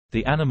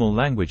The Animal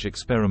Language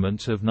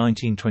Experiment of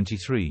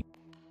 1923.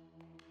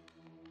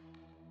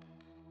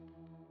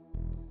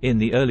 In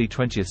the early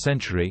 20th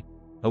century,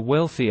 a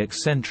wealthy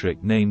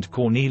eccentric named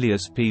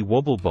Cornelius P.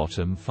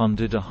 Wobblebottom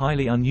funded a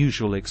highly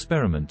unusual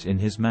experiment in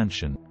his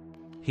mansion.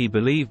 He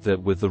believed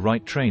that with the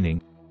right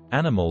training,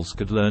 animals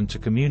could learn to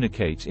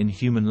communicate in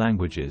human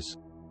languages.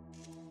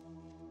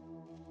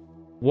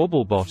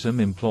 Wobblebottom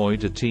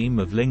employed a team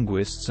of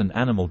linguists and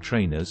animal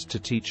trainers to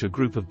teach a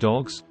group of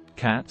dogs,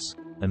 cats,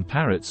 and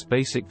parrots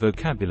basic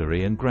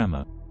vocabulary and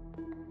grammar.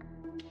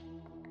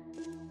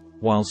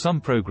 While some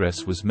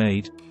progress was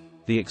made,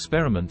 the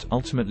experiment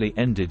ultimately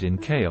ended in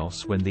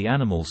chaos when the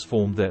animals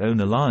formed their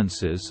own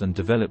alliances and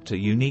developed a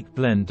unique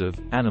blend of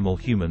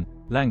animal-human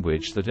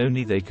language that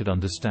only they could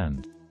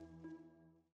understand.